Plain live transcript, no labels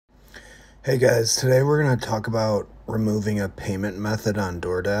Hey guys, today we're going to talk about removing a payment method on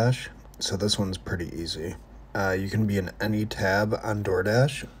Doordash. So this one's pretty easy. You can be in any tab on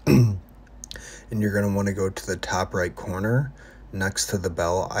Doordash and you're going to want to go to the top right corner next to the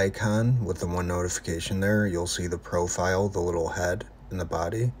bell icon with the one notification there. You'll see the profile, the little head and the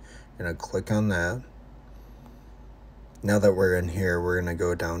body. You're going to click on that. Now that we're in here, we're going to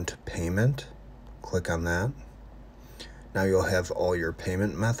go down to payment. Click on that. Now you'll have all your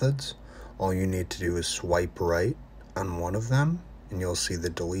payment methods. All you need to do is swipe right on one of them and you'll see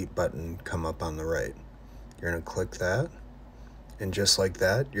the delete button come up on the right. You're going to click that, and just like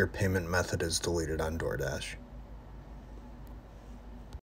that, your payment method is deleted on Doordash.